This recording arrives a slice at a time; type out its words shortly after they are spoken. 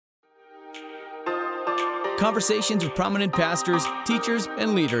conversations with prominent pastors, teachers,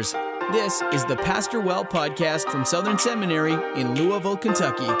 and leaders. This is the Pastor Well podcast from Southern Seminary in Louisville,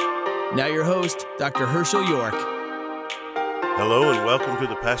 Kentucky. Now your host, Dr. Herschel York. Hello and welcome to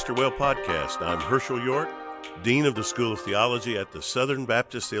the Pastor Well podcast. I'm Herschel York, Dean of the School of Theology at the Southern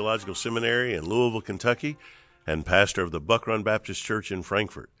Baptist Theological Seminary in Louisville, Kentucky, and pastor of the Buck Run Baptist Church in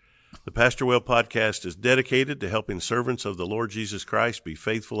Frankfort. The Pastor Well podcast is dedicated to helping servants of the Lord Jesus Christ be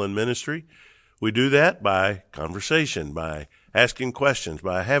faithful in ministry. We do that by conversation, by asking questions,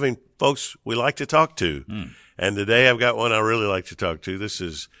 by having folks we like to talk to. And today I've got one I really like to talk to. This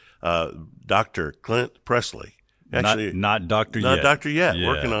is Dr. Clint Presley. Actually, not Dr. yet. Not Dr. yet. Yeah,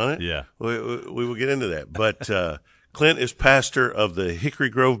 Working on it. Yeah. We will get into that. But Clint is pastor of the Hickory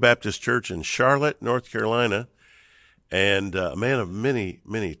Grove Baptist Church in Charlotte, North Carolina, and a man of many,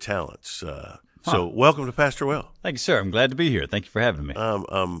 many talents. So welcome to Pastor Well. Thank you, sir. I'm glad to be here. Thank you for having me.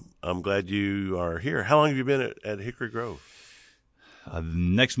 I'm glad you are here. How long have you been at Hickory Grove?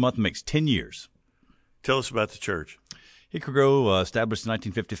 Next month makes 10 years. Tell us about the church. Hickory Grove, established in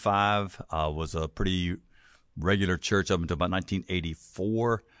 1955, was a pretty regular church up until about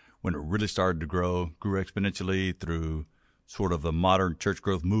 1984, when it really started to grew exponentially through sort of the modern church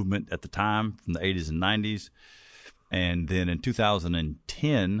growth movement at the time from the 80s and 90s. And then in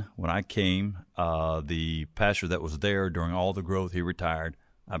 2010, when I came, the pastor that was there during all the growth, he retired.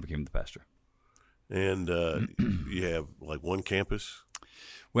 I became the pastor. And you have like one campus?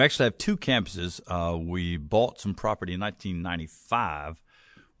 We actually have two campuses. We bought some property in 1995,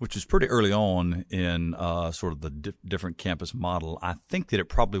 which was pretty early on in sort of the different campus model. I think that it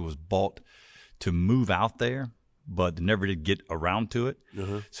probably was bought to move out there, but never did get around to it.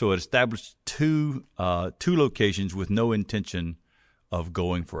 So it established two locations with no intention of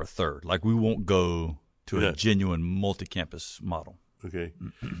going for a third. Like, we won't go to a genuine multi-campus model. Okay.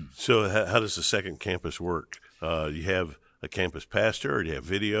 So how does the second campus work? You have a campus pastor, or do you have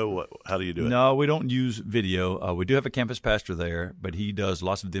video? How do you do it? No, we don't use video. We do have a campus pastor there, but he does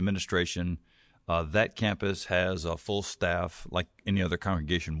lots of the administration. That campus has a full staff like any other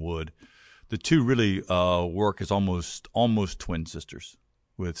congregation would. The two really work as almost twin sisters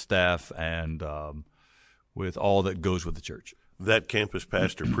with staff and with all that goes with the church. That campus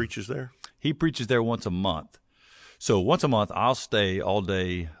pastor preaches there? He preaches there once a month. So once a month, I'll stay all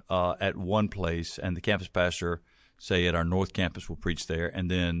day at one place, and the campus pastor, say at our North campus, will preach there. And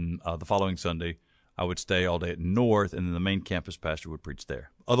then the following Sunday, I would stay all day at North, and then the main campus pastor would preach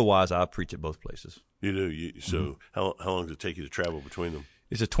there. Otherwise, I preach at both places. You do? So how long does it take you to travel between them?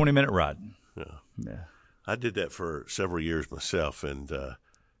 It's a 20-minute ride. Yeah. I did that for several years myself, and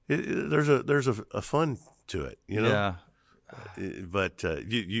there's a fun to it, you know. Yeah. But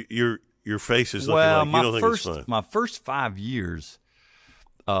your face is looking like you don't think it's fun. My first 5 years,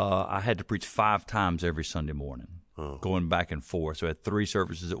 I had to preach 5 times every Sunday morning, going back and forth. So I had 3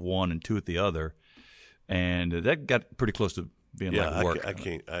 services at one and 2 at the other, and that got pretty close to being like work. I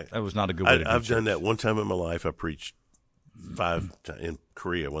can't. That was not a good way to do I've done church. that one time in my life. I preached 5 in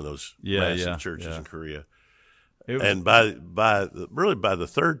Korea, one of those massive churches in Korea. And by the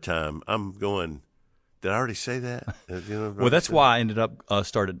third time, I'm going, did I already say that? Well, that's why I ended up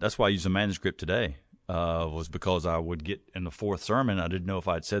that's why I used a manuscript today, was because I would get in the 4th sermon, I didn't know if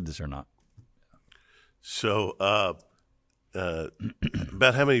I'd said this or not. So about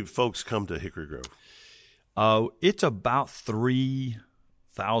how many folks come to Hickory Grove? It's about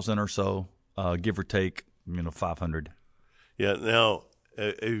 3,000 or so, give or take, 500. Yeah. Now,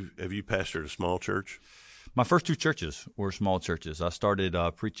 have you pastored a small church? My first 2 churches were small churches. I started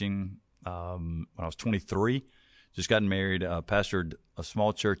preaching when I was 23. Just gotten married. Pastored a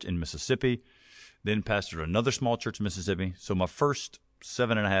small church in Mississippi. Then pastored another small church in Mississippi. So my first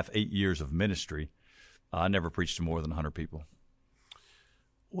 7.5, 8 years of ministry, I never preached to more than 100 people.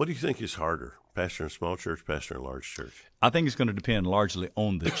 What do you think is harder, pastoring a small church, pastoring a large church? I think it's going to depend largely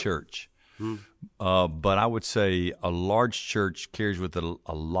on the church. But I would say a large church carries with it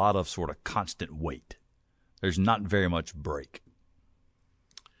a lot of sort of constant weight. There's not very much break.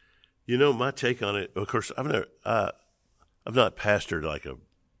 My take on it, of course, I've not pastored like a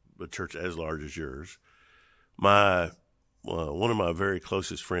church as large as yours. One of my very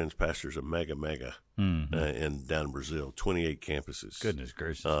closest friends pastors a mega in down in Brazil, 28 campuses. Goodness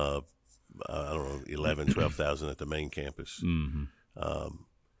gracious. I don't know, 11, 12,000 at the main campus.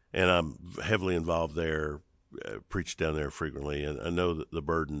 And I'm heavily involved there, preach down there frequently, and I know the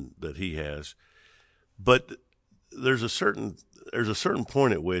burden that he has. But there's a certain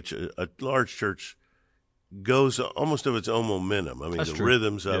point at which a large church goes almost of its own momentum. I mean, That's the true.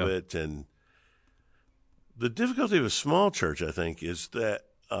 rhythms of it, and the difficulty of a small church, I think, is that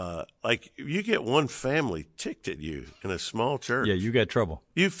like you get one family ticked at you in a small church. Yeah, you got trouble.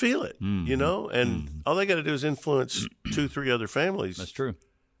 You feel it, you know, and all they got to do is influence 2-3 other families. That's true.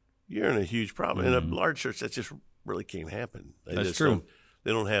 You're in a huge problem. In a large church, that just really can't happen. That's true.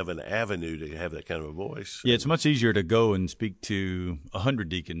 They don't have an avenue to have that kind of a voice. Yeah, it's much easier to go and speak to 100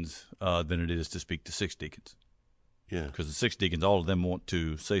 deacons than it is to speak to 6 deacons. Yeah. Because the 6 deacons, all of them want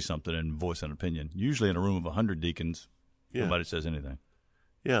to say something and voice an opinion. Usually in a room of 100 deacons, nobody says anything.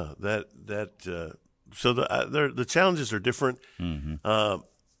 Yeah, so the challenges are different. And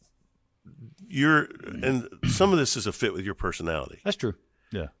some of this is a fit with your personality. That's true.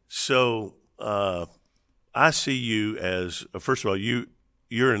 Yeah. So I see you as, first of all,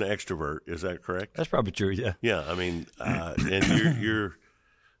 you're an extrovert. Is that correct? That's probably true. Yeah. Yeah. I mean, and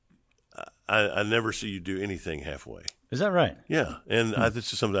I never see you do anything halfway. Is that right? Yeah, and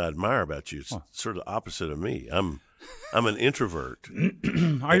this is something I admire about you. It's sort of the opposite of me. I'm an introvert.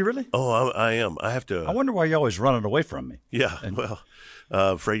 Are you really? Oh, I am. I have to. I wonder why you're always running away from me. Yeah, well,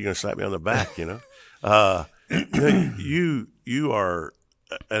 afraid you're going to slap me on the back. You know, you are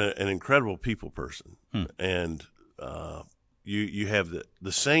an incredible people person, and you have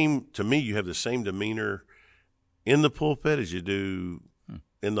the same. To me, you have the same demeanor in the pulpit as you do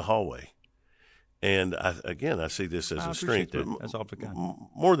in the hallway. And I see this as a strength. That's awfully kind.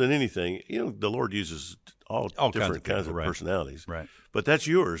 More than anything, you know, the Lord uses all different kinds of personalities. Right. But that's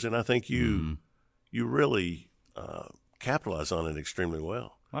yours, and I think you really capitalize on it extremely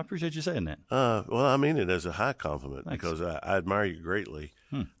well. I appreciate you saying that. Well, I mean it as a high compliment. Thanks. Because I admire you greatly,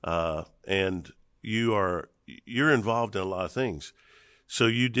 and you're involved in a lot of things. So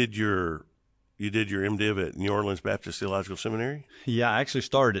you did your MDiv at New Orleans Baptist Theological Seminary? Yeah, I actually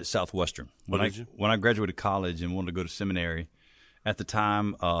started at Southwestern. When you? I graduated college and wanted to go to seminary, at the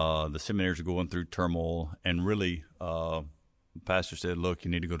time the seminaries were going through turmoil, and really the pastor said, look,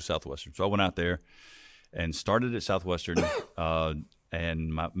 you need to go to Southwestern. So I went out there and started at Southwestern and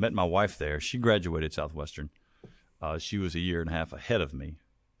met my wife there. She graduated Southwestern. She was a year and a half ahead of me.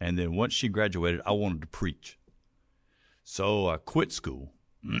 And then once she graduated, I wanted to preach. So I quit school.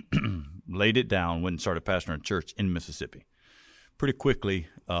 Laid it down, went and started pastoring a church in Mississippi. Pretty quickly,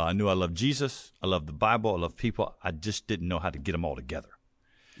 I knew I loved Jesus, I loved the Bible, I loved people. I just didn't know how to get them all together.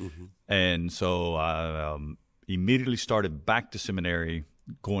 And so I immediately started back to seminary,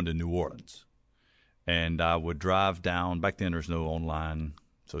 going to New Orleans. And I would drive down. Back then, there's no online.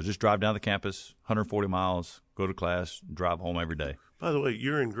 So just drive down the campus, 140 miles, go to class, drive home every day. By the way,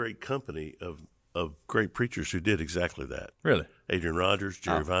 you're in great company of great preachers who did exactly that. Really? Adrian Rogers,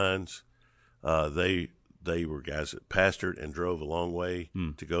 Jerry Vines, they were guys that pastored and drove a long way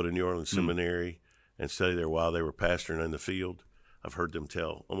to go to New Orleans Seminary and study there while they were pastoring in the field. I've heard them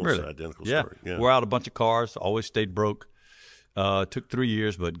tell almost an identical story. Yeah. Wore out a bunch of cars, always stayed broke. Took 3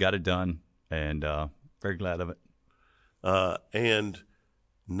 years, but got it done, and very glad of it. And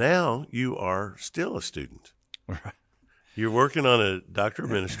now you are still a student. Right. You're working on a doctor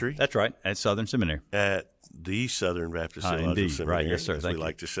of ministry. That's right, at Southern Seminary. At the Southern Baptist Theological Seminary. Right, yes, sir. As we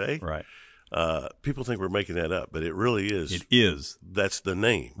like to say. Right. People think we're making that up, but it really is. It is. That's the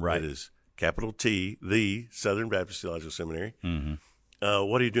name. Right. It is capital T, the Southern Baptist Theological Seminary.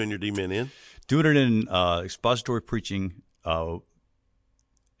 What are you doing your D-Min in? Doing it in expository preaching and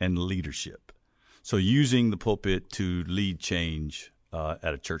leadership. So using the pulpit to lead change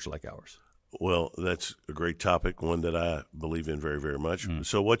at a church like ours. Well, that's a great topic, one that I believe in very, very much.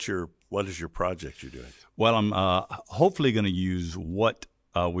 So what is your project you're doing? Well, I'm hopefully going to use what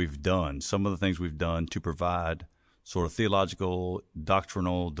we've done, some of the things we've done to provide sort of theological,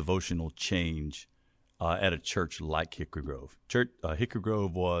 doctrinal, devotional change at a church like Hickory Grove. Hickory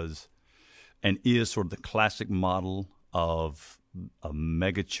Grove was and is sort of the classic model of a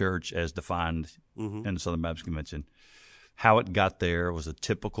mega church as defined in the Southern Baptist Convention. How it got there was a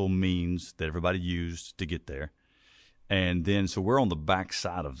typical means that everybody used to get there. And then, so we're on the back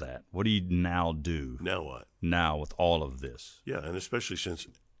side of that. What do you now do? Now what? Now with all of this. Yeah, and especially since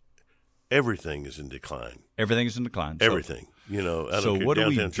everything is in decline. Everything is in decline. Everything. I don't care,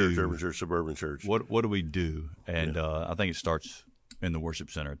 downtown church, urban church, suburban church. What do we do? And I think it starts in the worship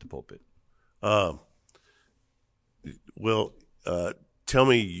center at the pulpit. Tell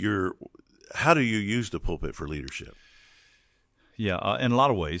me how do you use the pulpit for leadership? Yeah, in a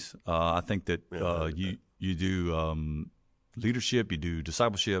lot of ways. I think that you do leadership, you do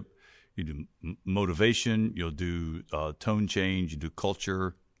discipleship, you do motivation, you'll do tone change, you do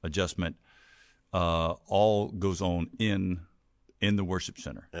culture adjustment. All goes on in the worship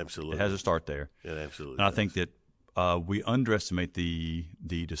center. Absolutely. It has a start there. It absolutely And I think that we underestimate the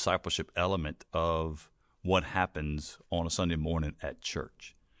discipleship element of what happens on a Sunday morning at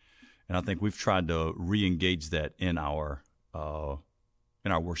church. And I think we've tried to re-engage that in our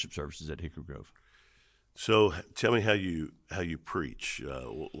worship services at Hickory Grove. So tell me how you preach.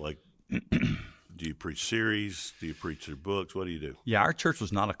 Do you preach series? Do you preach through books? What do you do? Yeah, our church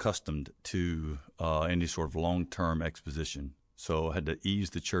was not accustomed to any sort of long-term exposition, so I had to ease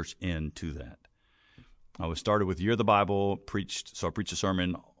the church into that. I was started with Year of the Bible, I preached a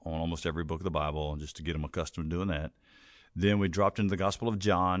sermon on almost every book of the Bible just to get them accustomed to doing that. Then we dropped into the Gospel of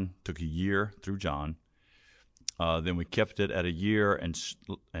John, took a year through John. Then we kept it at a year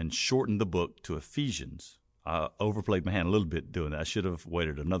and shortened the book to Ephesians. I overplayed my hand a little bit doing that. I should have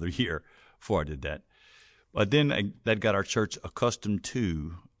waited another year before I did that. But then that got our church accustomed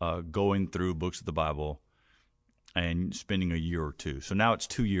to going through books of the Bible and spending a year or two. So now it's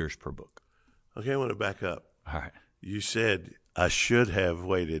 2 years per book. Okay, I want to back up. All right. You said I should have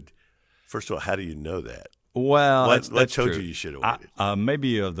waited. First of all, how do you know that? Well, what told true. you should have waited?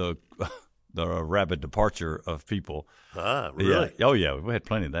 Maybe the rapid departure of people. Ah, really? Yeah. Oh, yeah. We had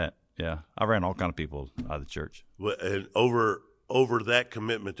plenty of that. Yeah. I ran all kind of people out of the church. Well, and over that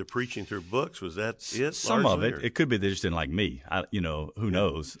commitment to preaching through books, was that it? Some of it. Or? It could be they just didn't like me. Who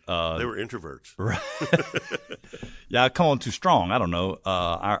knows? They were introverts. Right. Yeah, I come on too strong. I don't know.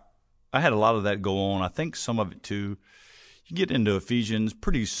 I had a lot of that go on. I think some of it too. You get into Ephesians,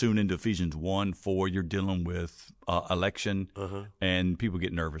 pretty soon into Ephesians 1:4, you're dealing with election, and people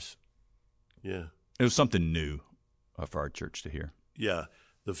get nervous. Yeah. It was something new for our church to hear. Yeah.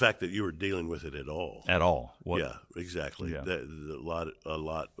 The fact that you were dealing with it at all. At all. Yeah, exactly. Yeah. A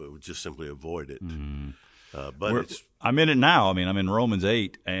lot would just simply avoid it. Mm-hmm. But I'm in it now. I mean, I'm in Romans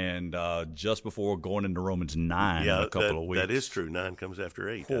 8, and just before going into Romans 9 in a couple of weeks. That is true. 9 comes after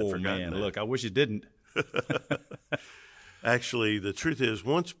 8. Oh, man. Look, I wish it didn't. Actually, the truth is,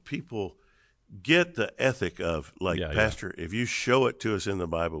 once people get the ethic of, Pastor, if you show it to us in the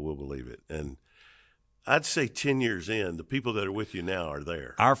Bible, we'll believe it. And I'd say 10 years in, the people that are with you now are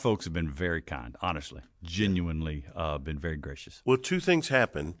there. Our folks have been very kind, honestly, genuinely been very gracious. Well, 2 things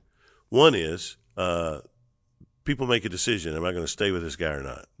happen. One is people make a decision, am I going to stay with this guy or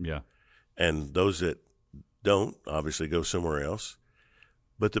not? Yeah. And those that don't obviously go somewhere else.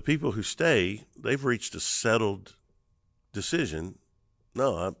 But the people who stay, they've reached a settled decision.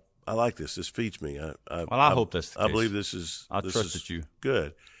 No, I like this. This feeds me. I hope that's the case. I believe this is you.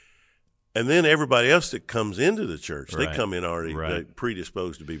 Good. And then everybody else that comes into the church, Right. they come in already Right.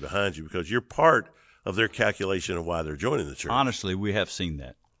 predisposed to be behind you because you're part of their calculation of why they're joining the church. Honestly, we have seen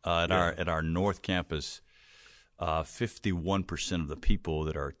that at our North Campus. 51% of the people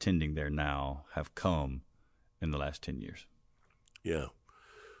that are attending there now have come in the last 10 years. Yeah.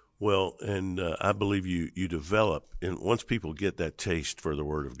 Well, and I believe you develop, and once people get that taste for the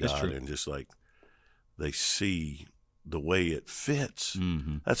Word of God, and just like they see the way it fits.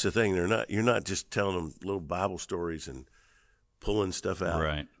 Mm-hmm. That's the thing. You're not just telling them little Bible stories and pulling stuff out.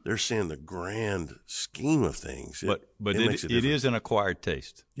 Right. They're seeing the grand scheme of things. But it is an acquired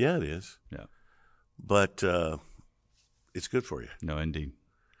taste. Yeah, it is. Yeah. But it's good for you. No, indeed.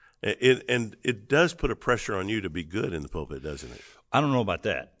 And it does put a pressure on you to be good in the pulpit, doesn't it? I don't know about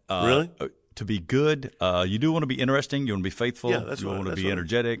that. Really? To be good, you do want to be interesting. You want to be faithful. Yeah, that's you want to be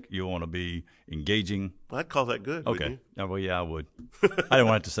energetic. You want to be engaging. I'd call that good. Okay. Oh, well, yeah, I would. I didn't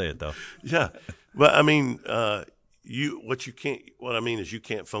want to say it though. Yeah, but I mean, what I mean is you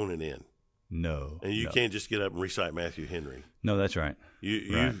can't phone it in. No. And you can't just get up and recite Matthew Henry. No, that's right.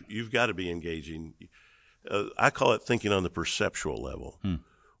 You've got to be engaging. I call it thinking on the perceptual level,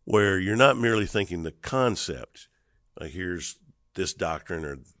 where you're not merely thinking the concept, like here's this doctrine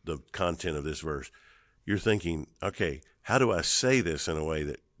or the content of this verse. You're thinking, okay, how do I say this in a way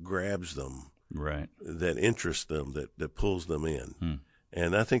that grabs them, right? That interests them, that pulls them in.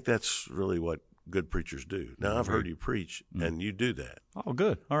 And I think that's really what good preachers do. Now, I've heard you preach, and you do that. Oh,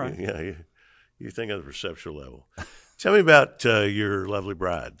 good. All right. Yeah, you think on the perceptual level. Tell me about your lovely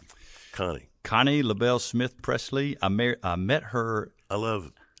bride, Connie. Connie LaBelle Smith Presley. I met her. I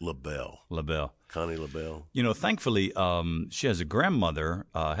love LaBelle. Connie LaBelle. You know, thankfully, she has a grandmother,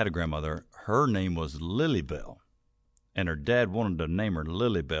 had a grandmother. Her name was Lilybelle, and her dad wanted to name her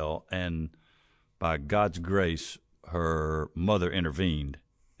Lilybelle, and by God's grace, her mother intervened,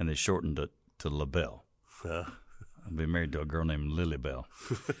 and they shortened it to LaBelle. I've been married to a girl named Lilybelle.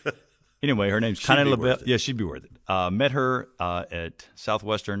 Anyway, her name's Connie LaBelle. Yeah, she'd be worth it. Met her at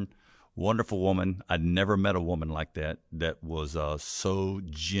Southwestern. Wonderful woman. I'd never met a woman like that was so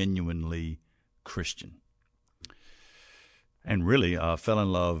genuinely Christian. And really fell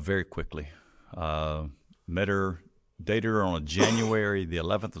in love very quickly. Met her, dated her on January the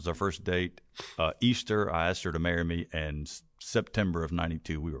 11th was our first date. Easter, I asked her to marry me, and September of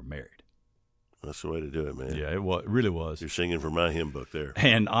 '92, we were married. That's the way to do it, man. Yeah, it really was. You're singing from my hymn book there.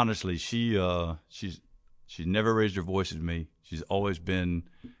 And honestly, she's never raised her voice at me. She's always been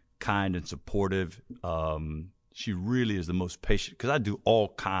kind and supportive. She really is the most patient, because I do all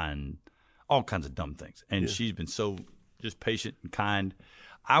kinds of dumb things, and she's been so just patient and kind.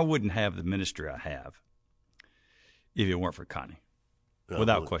 I wouldn't have the ministry I have if it weren't for Connie,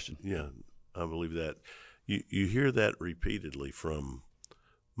 without question. Yeah, I believe that. You hear that repeatedly from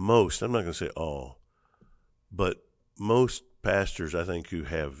most. I'm not going to say all, but most pastors, I think, who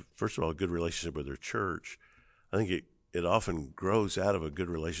have, first of all, a good relationship with their church. I think it often grows out of a good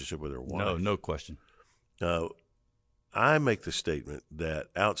relationship with their wife. No question. I make the statement that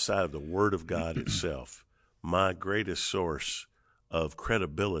outside of the Word of God itself, my greatest source of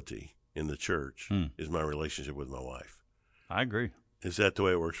credibility in the church is my relationship with my wife. I agree. Is that the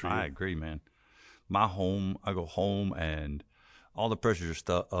way it works for you? I agree, man. My home, I go home, and all the pressures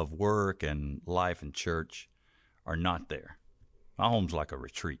of work and life and church are not there. My home's like a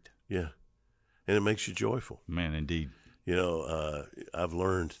retreat. Yeah, and it makes you joyful. Man, indeed. You know, I've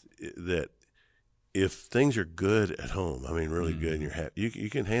learned that if things are good at home, I mean really good, and you're happy, you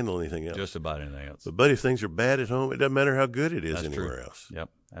can handle anything else. Just about anything else. But if things are bad at home, it doesn't matter how good it is That's anywhere true. else. Yep,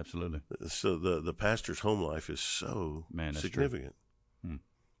 absolutely. So the pastor's home life is so significant. True.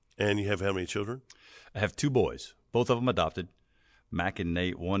 And you have how many children? I have 2 boys, both of them adopted. Mac and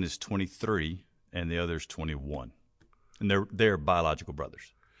Nate. One is 23, and the other is 21. And they're biological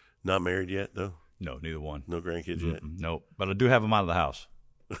brothers. Not married yet, though? No, neither one. No grandkids yet? No, but I do have them out of the house.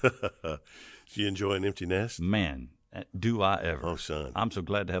 Do you enjoy an empty nest? Man, do I ever. Oh, son. I'm so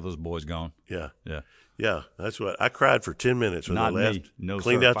glad to have those boys gone. Yeah. Yeah. Yeah, that's what I cried for 10 minutes when Not they left. me. No,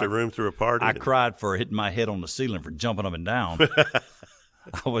 cleaned sir. out the room, through a party. I cried for hitting my head on the ceiling for jumping up and down.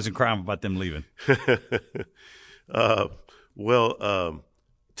 I wasn't crying about them leaving. Tell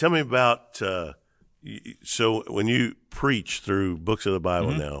me about so when you preach through books of the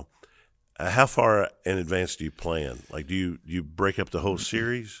Bible now, how far in advance do you plan? Like, do you break up the whole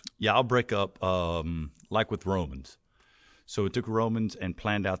series? Yeah, I'll break up like with Romans. So it took Romans and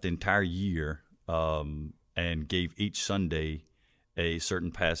planned out the entire year and gave each Sunday a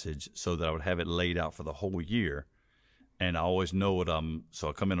certain passage so that I would have it laid out for the whole year. And I always know so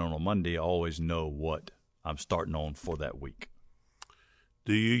I come in on a Monday, I always know what I'm starting on for that week.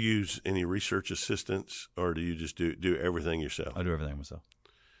 Do you use any research assistants, or do you just do everything yourself? I do everything myself.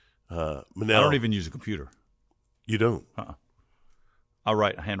 Now, I don't even use a computer. You don't? I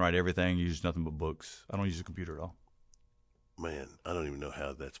handwrite everything, use nothing but books. I don't use a computer at all. Man, I don't even know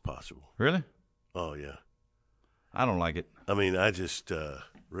how that's possible. Really? Oh, yeah. I don't like it. I mean, I just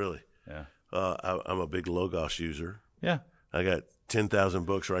really. Yeah. I'm a big Logos user. Yeah. I got 10,000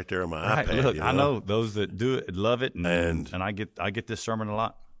 books right there on my iPad. Look, I know those that do it love it, and I get this sermon a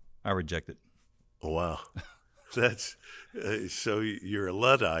lot. I reject it. Oh, wow. That's so you're a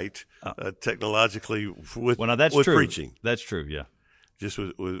Luddite technologically with that's with true. Preaching. That's true, yeah. Just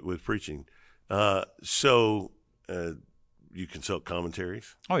with preaching. So you consult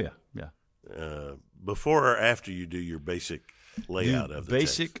commentaries? Oh, yeah. Before or after you do your basic layout of the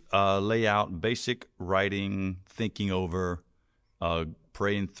basic layout, basic writing, thinking over,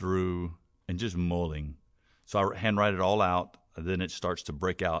 praying through, and just mulling. So I handwrite it all out, and then it starts to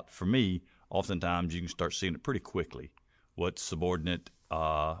break out. For me, oftentimes you can start seeing it pretty quickly. What's subordinate,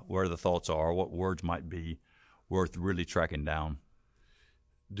 where the thoughts are, what words might be worth really tracking down.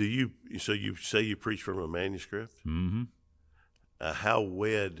 So you say you preach from a manuscript? Mm-hmm. How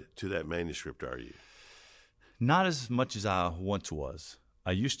wed to that manuscript are you? Not as much as I once was.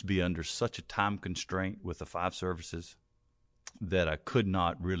 I used to be under such a time constraint with the 5 services that I could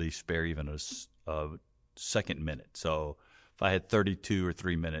not really spare even a second minute. So if I had 32 or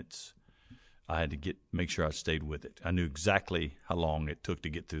 3 minutes, I had to make sure I stayed with it. I knew exactly how long it took to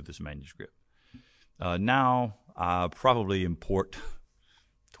get through this manuscript. Now I probably import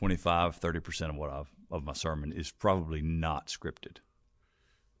 25-30% of my sermon is probably not scripted.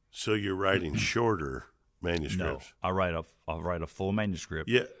 So you're writing shorter manuscripts? No, I'll write a full manuscript.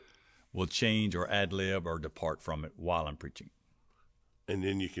 Yeah. We'll change or ad lib or depart from it while I'm preaching. And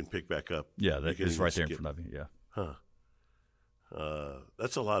then you can pick back up. Yeah, it's right there in front of you. Yeah. Huh.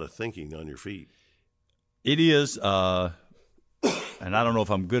 That's a lot of thinking on your feet. It is, and I don't know if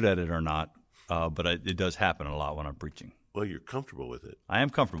I'm good at it or not, but it does happen a lot when I'm preaching. Well, you're comfortable with it. I am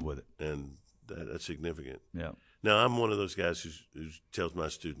comfortable with it. And that's significant. Yeah. Now, I'm one of those guys who tells my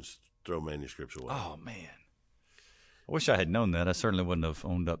students throw manuscripts away. Oh, man. I wish I had known that. I certainly wouldn't have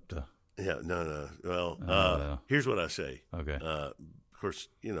owned up to. Yeah, no. Well, here's what I say. Okay. Of course,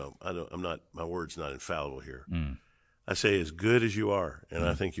 my word's not infallible here. I say as good as you are, and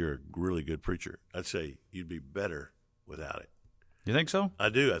I think you're a really good preacher, I'd say you'd be better without it. You think so? I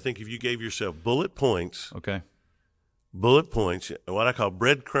do. I think if you gave yourself bullet points, Okay. what I call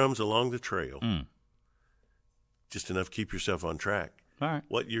breadcrumbs along the trail, just enough to keep yourself on track. All right.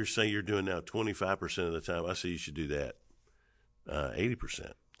 What you're saying you're doing now, 25% of the time, I say you should do that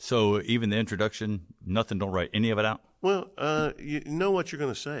 80%. So even the introduction, nothing, don't write any of it out? Well, you know what you're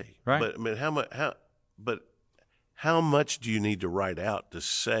going to say. Right. But I mean, how much do you need to write out to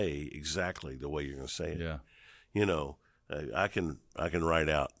say exactly the way you're going to say it? Yeah. You know, I can write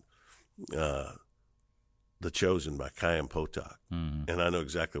out The Chosen by Chaim Potok, and I know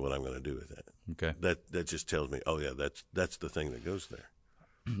exactly what I'm going to do with that. Okay. That just tells me, oh yeah, that's the thing that goes there.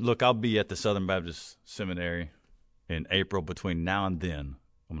 Look, I'll be at the Southern Baptist Seminary in April. Between now and then,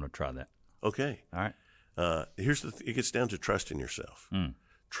 I'm going to try that. Okay. All right. It gets down to trust in yourself.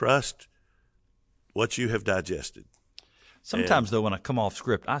 Trust what you have digested. Sometimes, though, when I come off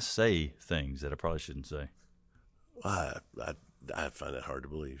script, I say things that I probably shouldn't say. I find that hard to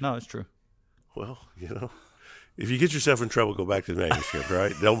believe. No, it's true. Well, you know, if you get yourself in trouble, go back to the manuscript,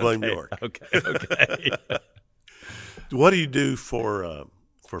 right? Don't blame York. Okay. What do you do for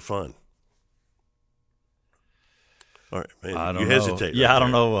fun? All right, man. I don't you know. hesitate. Yeah, right I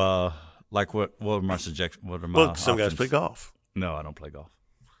don't there. know. Like what are my suggestions? What are my Well, some guys options? play golf. No, I don't play golf.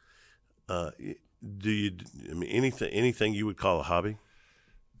 Do you? I mean, anything you would call a hobby?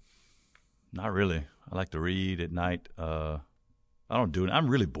 Not really. I like to read at night. I don't do it. I'm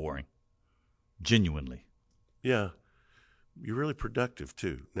really boring. Genuinely. Yeah, you're really productive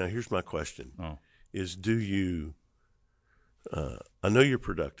too. Now, here's my question: Is do you? I know you're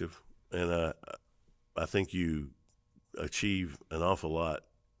productive, and I think you achieve an awful lot.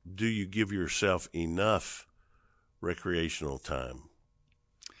 Do you give yourself enough recreational time?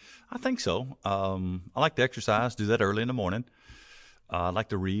 I think so. I like to exercise, do that early in the morning. I like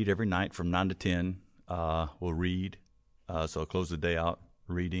to read every night from 9 to 10. We'll read. So I'll close the day out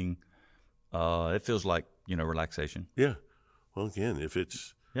reading. It feels like, relaxation. Yeah. Well, again, if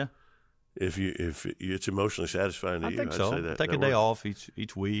it's Yeah. if it's emotionally satisfying to I you, think I'd so. say that Take that a day works. off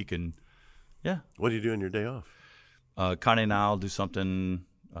each week, and yeah. What do you do on your day off? Connie and I'll do something,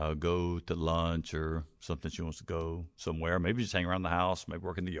 go to lunch or something. She wants to go somewhere. Maybe just hang around the house, maybe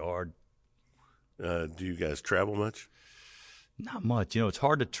work in the yard. Do you guys travel much? Not much. It's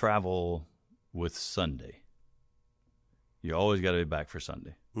hard to travel with Sunday. You always got to be back for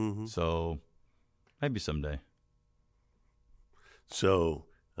Sunday. Mm-hmm. So maybe someday. So,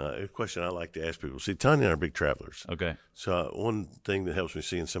 a question I like to ask people. See, Tanya and I are big travelers. Okay. So one thing that helps me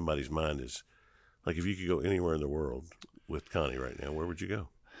see in somebody's mind is, like, if you could go anywhere in the world with Connie right now, where would you go?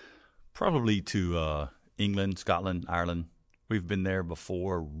 Probably to England, Scotland, Ireland. We've been there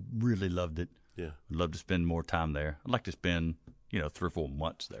before. Really loved it. Yeah. I'd love to spend more time there. I'd like to spend, 3 or 4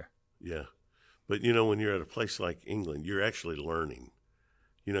 months there. Yeah. But, when you're at a place like England, you're actually learning.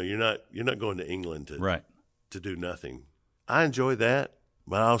 You're not going to England to do nothing. I enjoy that,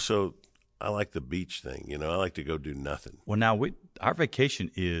 but I like the beach thing. I like to go do nothing. Well, now our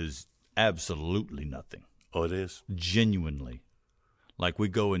vacation is absolutely nothing. Oh, it is? Genuinely. Like, we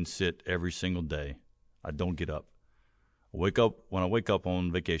go and sit every single day. I don't get up. When I wake up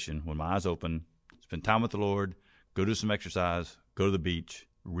on vacation, when my eyes open, spend time with the Lord, go do some exercise, go to the beach,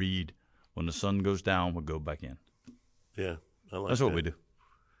 read. When the sun goes down, we'll go back in. Yeah, I like That's that. what we do.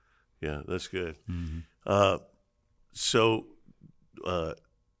 Yeah, that's good. Mm-hmm. So,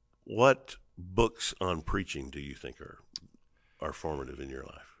 what books on preaching do you think are formative in your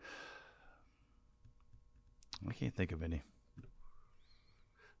life? I can't think of any.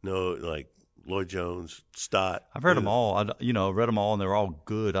 No, like Lloyd Jones, Stott. I've read them all. I've read them all, and they're all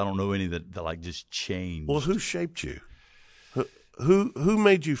good. I don't know any that like just changed. Well, who shaped you? Who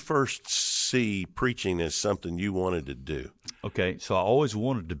made you first see preaching as something you wanted to do? Okay, so I always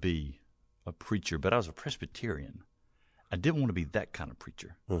wanted to be a preacher, but I was a Presbyterian. I didn't want to be that kind of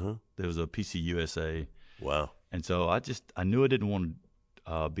preacher. Uh-huh. There was a PCUSA. Wow. And so I knew I didn't want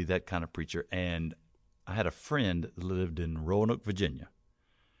to be that kind of preacher. And I had a friend that lived in Roanoke, Virginia,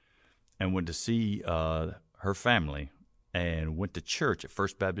 and went to see her family and went to church at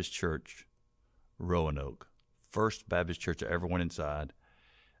First Baptist Church, Roanoke. First Baptist church I ever went inside.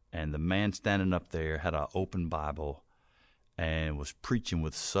 And the man standing up there had an open Bible and was preaching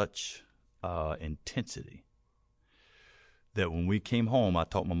with such intensity that when we came home, I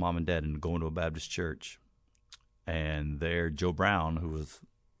talked my mom and dad into going to a Baptist church. And there, Joe Brown, who was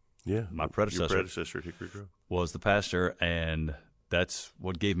my predecessor, your predecessor at Hickory Grove, was the pastor, and that's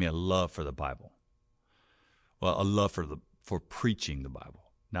what gave me a love for the Bible. Well, a love for preaching the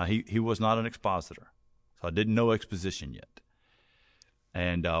Bible. Now, he was not an expositor, So I didn't know exposition yet.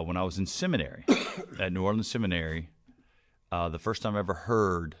 And when I was in seminary, at New Orleans Seminary, the first time I ever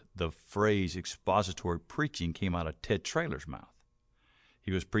heard the phrase expository preaching came out of Ted Traylor's mouth.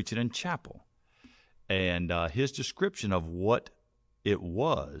 He was preaching in chapel. And his description of what it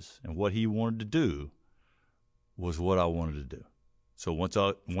was and what he wanted to do was what I wanted to do. So once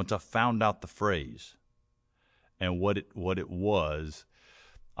I found out the phrase and what it was,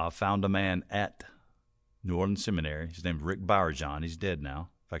 I found a man at New Orleans Seminary. His name's Rick Bowerjohn. He's dead now.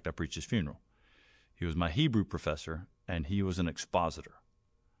 In fact, I preached his funeral. He was my Hebrew professor, and he was an expositor.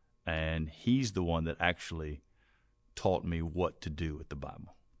 And he's the one that actually taught me what to do with the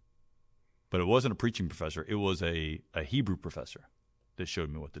Bible. But it wasn't a preaching professor. It was a Hebrew professor that showed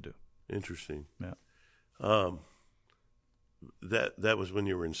me what to do. Interesting. Yeah. That was when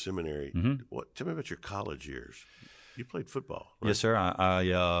you were in seminary. Mm-hmm. Tell me about your college years. You played football, right? Yes, sir.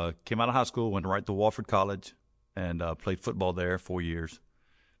 I came out of high school, went right to Wofford College, and played football there 4 years.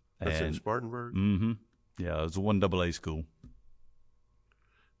 That's in Spartanburg? Mm-hmm. Yeah, it was a 1AA school.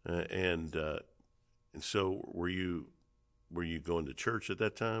 And so were you going to church at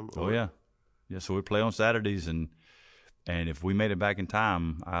that time? Oh, yeah. Yeah, so we play on Saturdays, and if we made it back in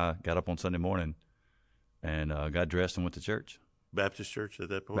time, I got up on Sunday morning and got dressed and went to church. Baptist church at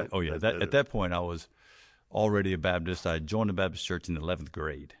that point? Oh, yeah. At that point, I was already a Baptist. I joined the Baptist church in the 11th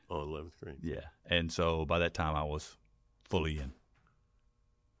grade. Oh, 11th grade. Yeah. And so by that time, I was fully in.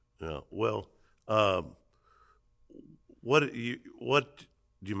 Yeah. Well, what do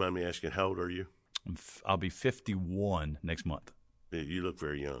you mind me asking? How old are you? I'll be 51 next month. You look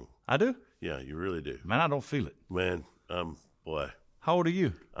very young. I do? Yeah, you really do. Man, I don't feel it. Man, boy. How old are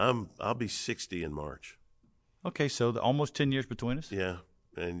you? I'll be 60 in March. Okay, so almost 10 years between us. Yeah,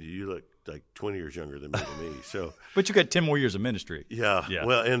 and you look like 20 years younger than me to me. So, but you got 10 more years of ministry. Yeah.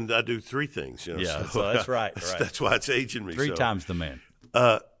 Well, and I do 3 things. Yeah, so that's right. That's why it's aging me. 3 times the man.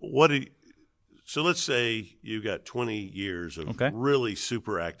 So let's say you got 20 years of really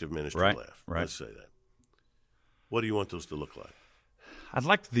super active ministry left. Right. Let's say that. What do you want those to look like? I'd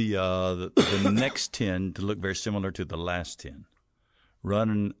like the next 10 to look very similar to the last 10.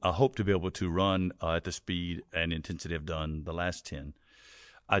 I hope to be able to run at the speed and intensity I've done the last 10.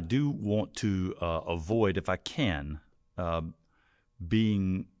 I do want to avoid, if I can,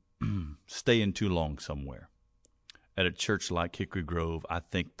 staying too long somewhere. At a church like Hickory Grove, I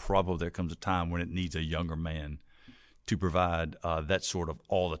think probably there comes a time when it needs a younger man to provide that sort of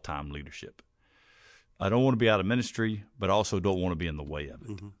all-the-time leadership. I don't want to be out of ministry, but I also don't want to be in the way of it.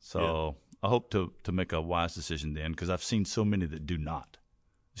 Mm-hmm. So I hope to make a wise decision then, because I've seen so many that do not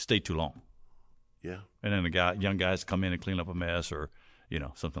stay too long. Yeah. And then young guys come in and clean up a mess or,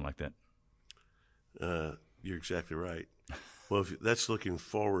 something like that. You're exactly right. Well, if that's looking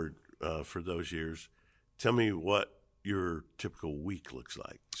forward for those years, tell me what your typical week looks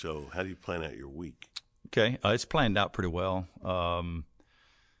like. So how do you plan out your week? Okay. It's planned out pretty well.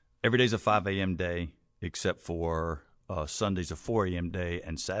 Every day's a 5 a.m. day, except for Sunday's a 4 a.m. day,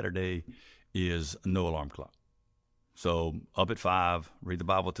 and Saturday is no alarm clock. So up at 5, read the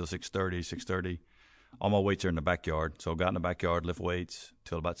Bible till 6:30. All my weights are in the backyard. So I got in the backyard, lift weights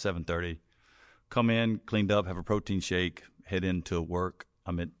till about 7:30. Come in, cleaned up, have a protein shake, head into work.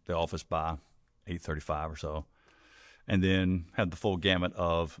 I'm at the office by 8:35 or so. And then have the full gamut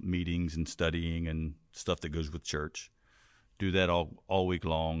of meetings and studying and stuff that goes with church. Do that all week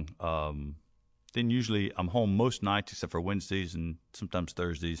long. Then usually I'm home most nights except for Wednesdays and sometimes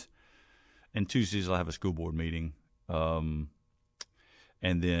Thursdays. And Tuesdays I'll have a school board meeting. And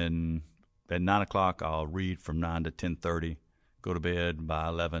then at 9 o'clock I'll read from 9 to 10:30, go to bed by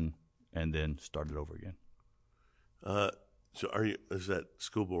 11, and then start it over again. So is that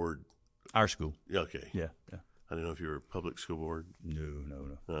school board? Our school. Okay. Yeah. I don't know if you were a public school board.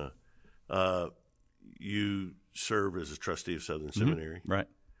 No. You serve as a trustee of Southern Seminary. Right.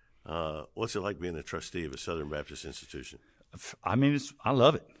 What's it like being a trustee of a Southern Baptist institution? I mean, I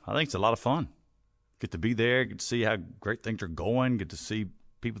love it. I think it's a lot of fun. Get to be there, get to see how great things are going, get to see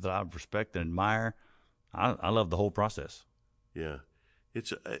people that I respect and admire. I love the whole process. Yeah.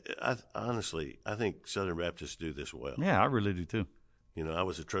 Honestly, I think Southern Baptists do this well. Yeah, I really do too. I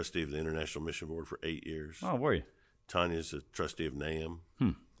was a trustee of the International Mission Board for 8 years. Oh, were you? Tanya's a trustee of NAM.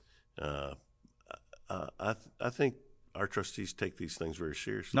 I think our trustees take these things very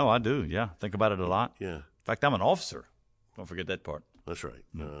seriously. No, I do. Yeah, think about it a lot. Yeah. In fact, I'm an officer. Don't forget that part. That's right.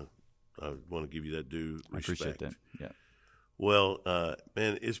 I want to give you that due respect. I appreciate that. Yeah. Well,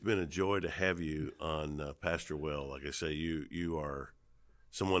 man, it's been a joy to have you on Pastor Well. Like I say, you are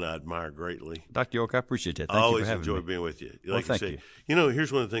someone I admire greatly. Dr. York, I appreciate that. I always you for having enjoy me. being with you. Well, Like thank you say, you.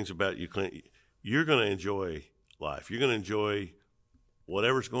 here's one of the things about you, Clint. you're going to enjoy life. You're going to enjoy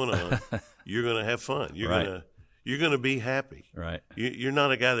whatever's going on. You're going to have fun. You're going to be happy. Right. You're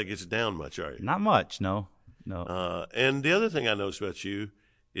not a guy that gets down much, are you? Not much, no. And the other thing I noticed about you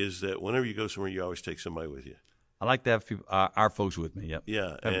is that whenever you go somewhere, you always take somebody with you. I like to have people, our folks with me. Yep. Yeah,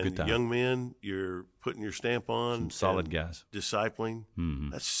 have and a good time. young men, you're putting your stamp on. Some solid guys. Discipling.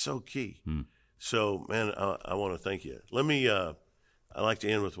 Mm-hmm. That's so key. Mm. So, man, I want to thank you. Let me. I like to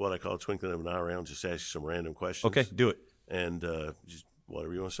end with what I call twinkling of an eye around. Just ask you some random questions. Okay, do it. And just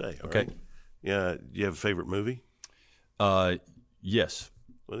whatever you want to say. All okay. Right? Yeah. Do you have a favorite movie? Yes.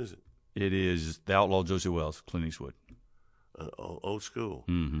 What is it? It is The Outlaw Josey Wales, Clint Eastwood. Old school.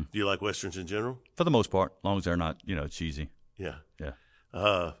 Mm-hmm. Do you like westerns in general? For the most part, as long as they're not, cheesy. Yeah. Yeah.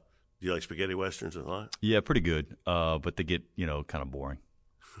 Do you like spaghetti westerns a lot? Yeah, pretty good. But they get, kind of boring.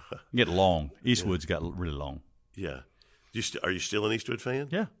 Get long. Eastwood's got really long. Yeah. Are you still an Eastwood fan?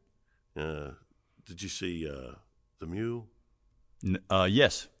 Yeah. Did you see The Mule?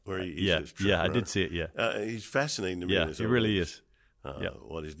 Yes. Where he's I did see it. Yeah. He's fascinating to me. Yeah, he really is.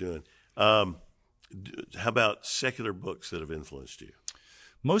 What he's doing. How about secular books that have influenced you?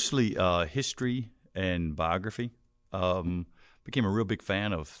 Mostly history and biography. Became a real big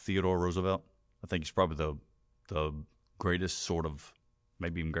fan of Theodore Roosevelt. I think he's probably the greatest sort of,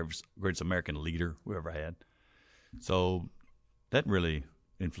 maybe even greatest American leader we ever had. So that really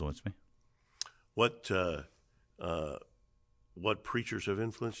influenced me. What preachers have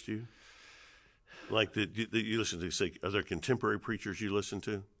influenced you? Like that you listen to? Say, are there contemporary preachers you listen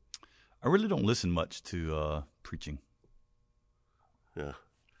to? I really don't listen much to preaching. Yeah.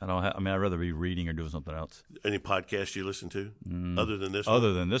 I'd rather be reading or doing something else. Any podcast you listen to other than this one?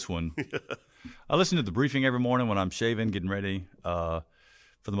 Other than this one. I listen to The Briefing every morning when I'm shaving, getting ready.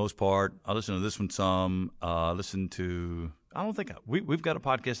 For the most part, I listen to this one some. We've got a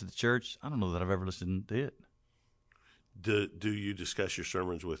podcast at the church. I don't know that I've ever listened to it. Do you discuss your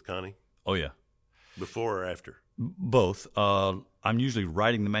sermons with Connie? Oh, yeah. Before or after? Both. I'm usually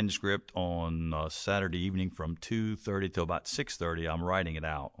writing the manuscript on Saturday evening from 2:30 till about 6:30. I'm writing it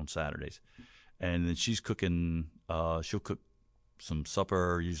out on Saturdays. And then she's cooking. She'll cook some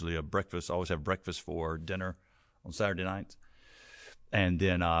supper, usually a breakfast. I always have breakfast for dinner on Saturday nights. And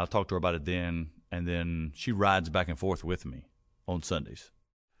then I'll talk to her about it then. And then she rides back and forth with me on Sundays.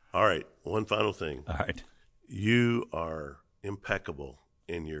 All right. One final thing. All right. You are impeccable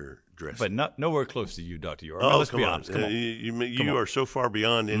in your dressing. But nowhere close to you, Dr. York. Let's be honest. Come on. You are so far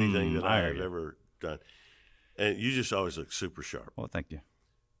beyond anything that I have you. ever done. And you just always look super sharp. Well, thank you.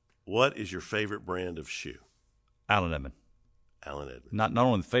 What is your favorite brand of shoe? Allen Edmond. Allen Edmond. Not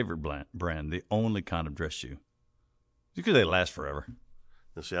only the favorite brand, the only kind of dress shoe. Because they last forever.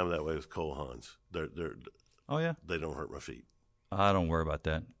 Now, see, I'm that way with Cole Haans. Oh, yeah? They don't hurt my feet. I don't worry about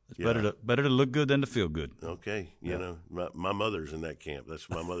that. It's better to look good than to feel good. Okay. You know, my mother's in that camp. That's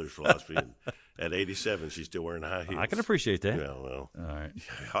my mother's philosophy. And at 87, she's still wearing high heels. I can appreciate that. Yeah, well. All right.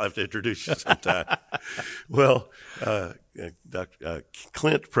 I'll have to introduce you sometime. Well,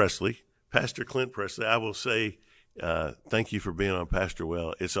 Clint Presley, Pastor Clint Presley, I will say thank you for being on Pastor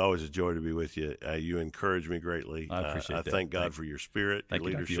Well. It's always a joy to be with you. You encourage me greatly. I appreciate that. I thank God for your spirit, your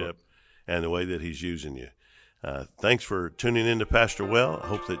leadership, you. And the way that he's using you. Thanks for tuning in to Pastor Well. I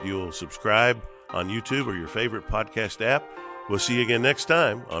hope that you'll subscribe on YouTube or your favorite podcast app. We'll see you again next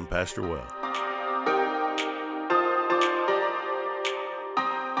time on Pastor Well.